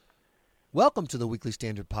Welcome to the Weekly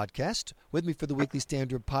Standard Podcast. With me for the Weekly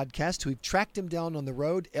Standard Podcast, we've tracked him down on the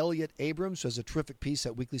road, Elliot Abrams, who has a terrific piece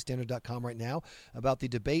at weeklystandard.com right now about the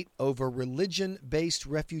debate over religion-based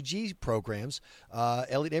refugee programs.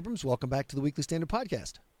 Elliot Abrams, welcome back to the Weekly Standard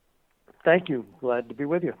Podcast. Thank you. Glad to be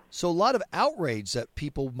with you. So a lot of outrage that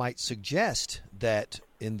people might suggest that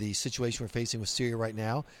in the situation we're facing with Syria right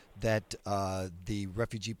now, that the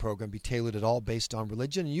refugee program be tailored at all based on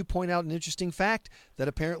religion. And you point out an interesting fact that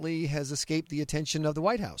apparently has escaped the attention of the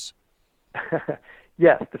White House.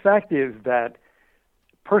 Yes, the fact is that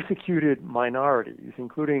persecuted minorities,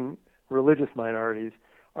 including religious minorities,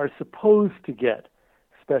 are supposed to get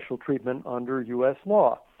special treatment under U.S.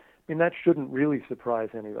 law. I mean, that shouldn't really surprise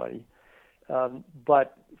anybody.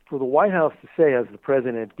 But for the White House to say, as the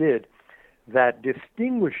president did, that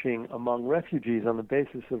distinguishing among refugees on the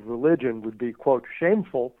basis of religion would be, quote,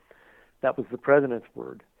 shameful, that was the president's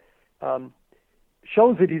word,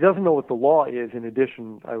 shows that he doesn't know what the law is, in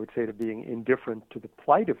addition, I would say, to being indifferent to the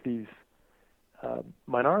plight of these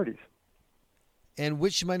minorities. And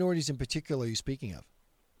which minorities in particular are you speaking of?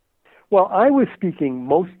 Well, I was speaking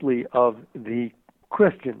mostly of the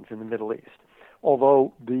Christians in the Middle East,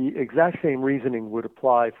 although the exact same reasoning would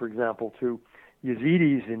apply, for example, to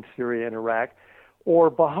Yazidis in Syria and Iraq, or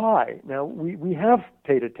Baha'i. Now, we have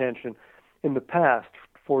paid attention in the past,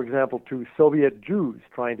 for example, to Soviet Jews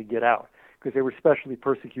trying to get out, because they were especially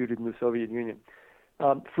persecuted in the Soviet Union.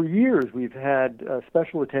 For years, we've had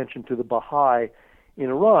special attention to the Baha'i in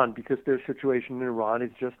Iran, because their situation in Iran is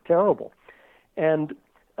just terrible. And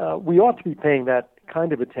we ought to be paying that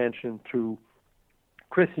kind of attention to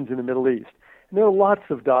Christians in the Middle East. And there are lots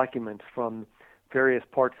of documents from various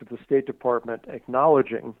parts of the State Department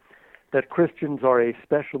acknowledging that Christians are a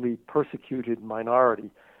specially persecuted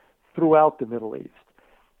minority throughout the Middle East.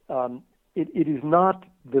 It is not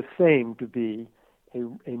the same to be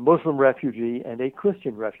a Muslim refugee and a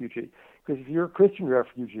Christian refugee, because if you're a Christian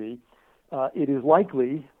refugee, it is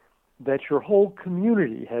likely that your whole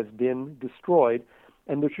community has been destroyed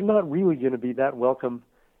and that you're not really going to be that welcome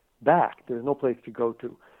back. There's no place to go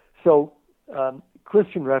to. So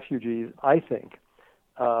Christian refugees, I think,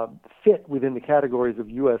 fit within the categories of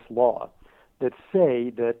U.S. law that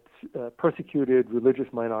say that persecuted religious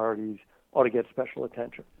minorities ought to get special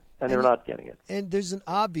attention, and they're not getting it. And there's an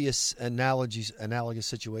obvious analogous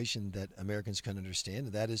situation that Americans can understand,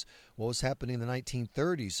 and that is what was happening in the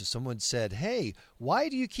 1930s. So someone said, hey, why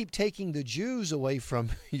do you keep taking the Jews away from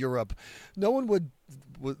Europe? No one would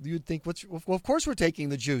you'd think, well, of course we're taking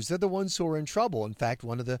the Jews. They're the ones who are in trouble. In fact,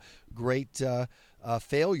 one of the great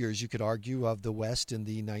failures, you could argue, of the West in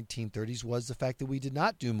the 1930s was the fact that we did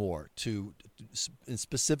not do more to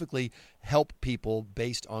specifically help people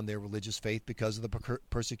based on their religious faith because of the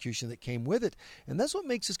persecution that came with it. And that's what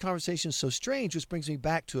makes this conversation so strange, which brings me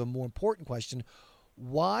back to a more important question.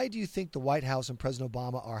 Why do you think the White House and President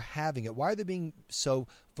Obama are having it? Why are they being so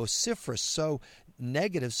vociferous, so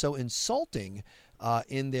negative, so insulting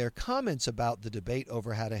in their comments about the debate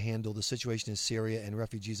over how to handle the situation in Syria and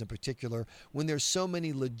refugees in particular, when there's so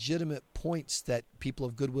many legitimate points that people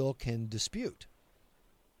of goodwill can dispute?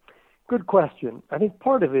 Good question. I think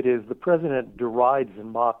part of it is the president derides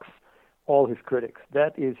and mocks all his critics.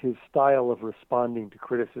 That is his style of responding to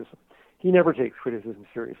criticism. He never takes criticism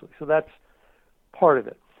seriously. So that's part of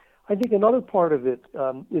it. I think another part of it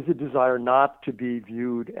is a desire not to be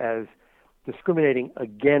viewed as discriminating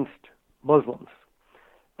against Muslims.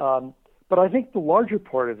 But I think the larger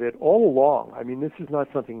part of it all along, I mean, this is not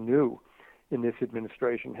something new in this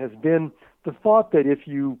administration, has been the thought that if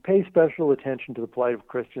you pay special attention to the plight of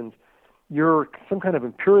Christians, you're some kind of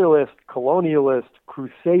imperialist, colonialist,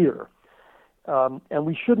 crusader. And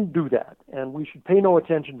we shouldn't do that. And we should pay no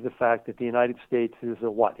attention to the fact that the United States is a,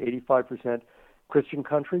 85% Christian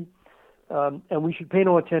country? And we should pay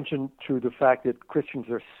no attention to the fact that Christians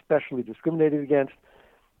are specially discriminated against.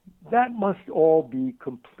 That must all be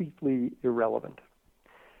completely irrelevant.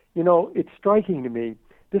 You know, it's striking to me,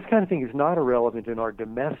 this kind of thing is not irrelevant in our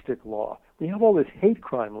domestic law. We have all this hate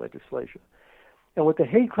crime legislation. And what the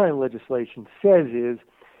hate crime legislation says is,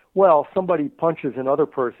 well, somebody punches another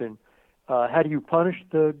person. How do you punish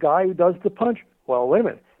the guy who does the punch? Well, wait a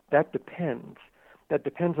minute. That depends. That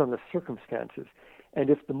depends on the circumstances. And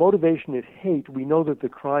if the motivation is hate, we know that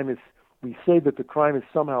we say that the crime is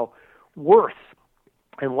somehow worse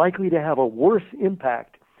and likely to have a worse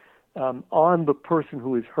impact on the person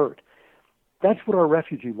who is hurt. That's what our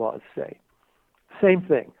refugee laws say. Same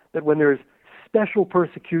thing, that when there's special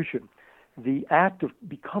persecution, the act of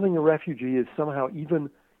becoming a refugee is somehow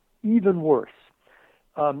even worse.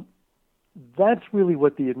 That's really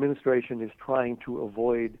what the administration is trying to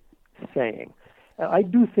avoid saying. And I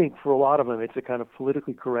do think for a lot of them, it's a kind of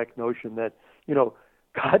politically correct notion that,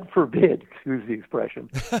 God forbid, excuse the expression,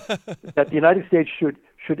 that the United States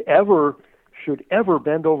should ever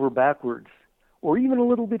bend over backwards or even a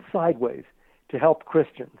little bit sideways to help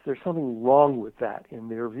Christians. There's something wrong with that in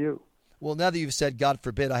their view. Well, now that you've said God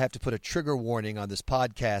forbid, I have to put a trigger warning on this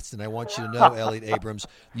podcast, and I want you to know, Elliot Abrams,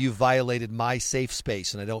 you violated my safe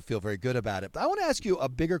space, and I don't feel very good about it. But I want to ask you a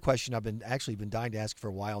bigger question I've been dying to ask for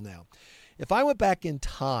a while now. If I went back in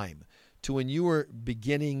time to when you were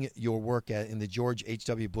beginning your work in the George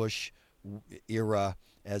H.W. Bush era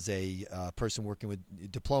as a person working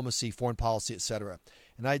with diplomacy, foreign policy, etc.,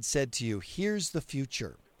 and I'd said to you, here's the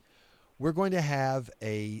future. We're going to have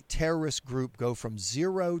a terrorist group go from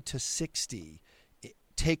 0 to 60,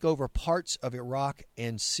 take over parts of Iraq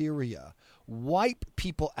and Syria, wipe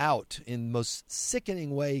people out in most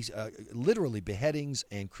sickening ways, literally beheadings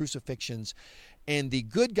and crucifixions. And the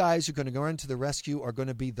good guys who are going to go into the rescue are going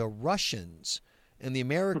to be the Russians. And the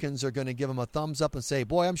Americans are going to give them a thumbs up and say,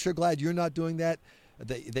 boy, I'm sure glad you're not doing that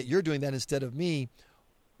you're doing that instead of me.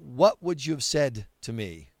 What would you have said to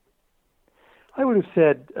me? I would have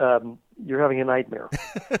said, you're having a nightmare.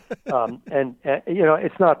 And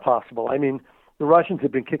it's not possible. I mean, the Russians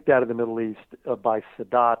had been kicked out of the Middle East by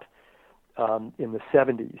Sadat in the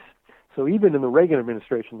 70s. So even in the Reagan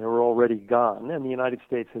administration, they were already gone, and the United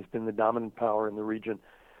States has been the dominant power in the region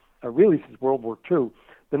really since World War II.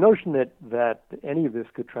 The notion that any of this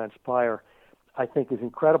could transpire, I think, is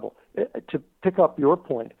incredible. To pick up your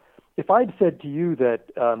point, if I'd said to you that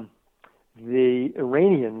the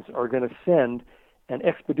Iranians are going to send an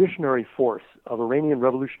expeditionary force of Iranian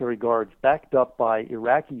Revolutionary Guards backed up by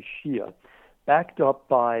Iraqi Shia, backed up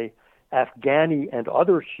by Afghani and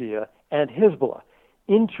other Shia and Hezbollah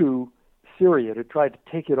into Syria to try to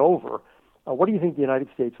take it over, what do you think the United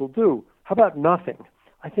States will do? How about nothing?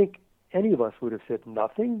 I think any of us would have said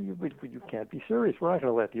nothing. You can't be serious. We're not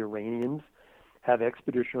going to let the Iranians have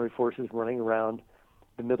expeditionary forces running around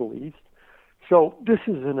the Middle East. So this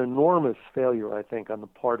is an enormous failure, I think, on the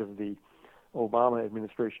part of the Obama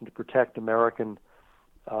administration to protect American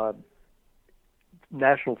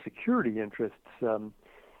national security interests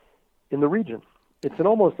in the region. It's an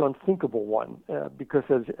almost unthinkable one because,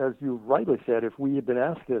 as you rightly said, if we had been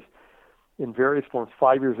asked this in various forms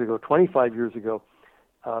 5 years ago, 25 years ago,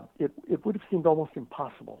 it would have seemed almost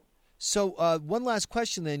impossible. So one last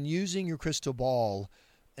question then, using your crystal ball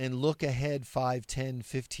and look ahead 5, 10,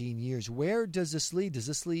 15 years, where does this lead? Does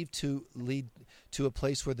this lead to a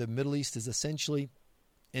place where the Middle East is essentially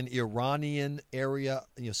an Iranian area,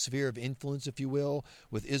 sphere of influence, if you will,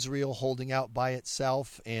 with Israel holding out by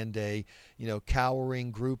itself and a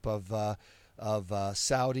cowering group of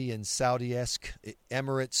Saudi and Saudi-esque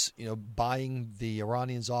Emirates, buying the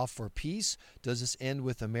Iranians off for peace? Does this end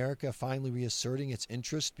with America finally reasserting its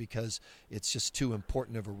interest because it's just too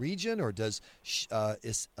important of a region, or does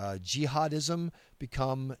jihadism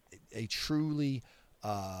become a truly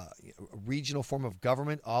regional form of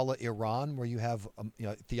government, a la Iran, where you have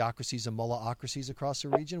theocracies and mullahocracies across the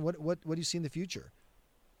region? What do you see in the future?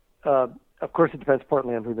 Of course, it depends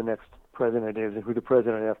partly on who the next president is and who the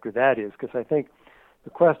president after that is, because I think the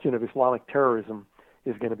question of Islamic terrorism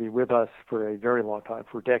is going to be with us for a very long time,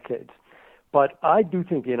 for decades. But I do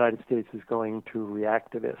think the United States is going to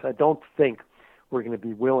react to this. I don't think we're going to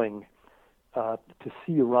be willing to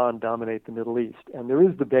see Iran dominate the Middle East. And there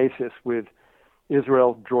is the basis with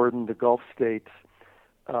Israel, Jordan, the Gulf states,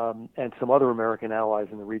 and some other American allies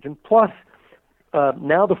in the region, plus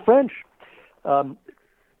now the French,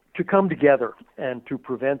 to come together and to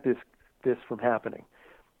prevent this from happening.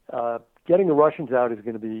 Getting the Russians out is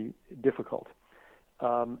going to be difficult.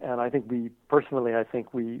 And I think we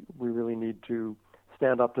really need to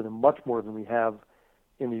stand up to them much more than we have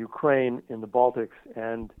in the Ukraine, in the Baltics,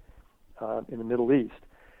 and in the Middle East.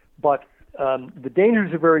 But the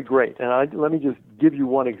dangers are very great. And let me just give you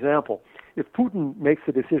one example. If Putin makes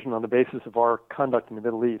a decision on the basis of our conduct in the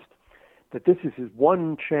Middle East, that this is his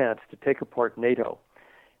one chance to take apart NATO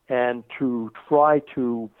and to try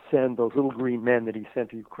to send those little green men that he sent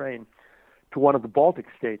to Ukraine to one of the Baltic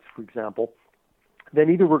states, for example, then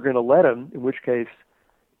either we're going to let him, in which case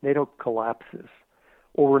NATO collapses,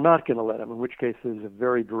 or we're not going to let him, in which case there's a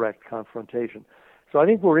very direct confrontation. So I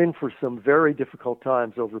think we're in for some very difficult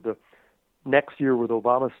times over the next year with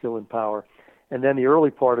Obama still in power, and then the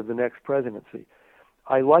early part of the next presidency.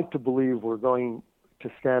 I like to believe we're going to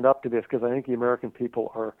stand up to this because I think the American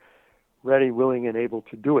people are ready, willing, and able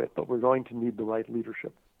to do it, but we're going to need the right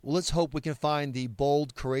leadership. Well, let's hope we can find the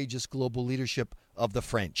bold, courageous global leadership of the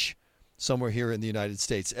French somewhere here in the United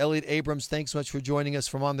States. Elliot Abrams, thanks so much for joining us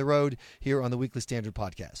from On the Road here on the Weekly Standard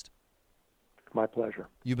Podcast. My pleasure.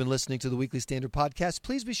 You've been listening to the Weekly Standard Podcast.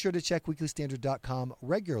 Please be sure to check weeklystandard.com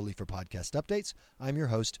regularly for podcast updates. I'm your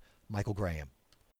host, Michael Graham.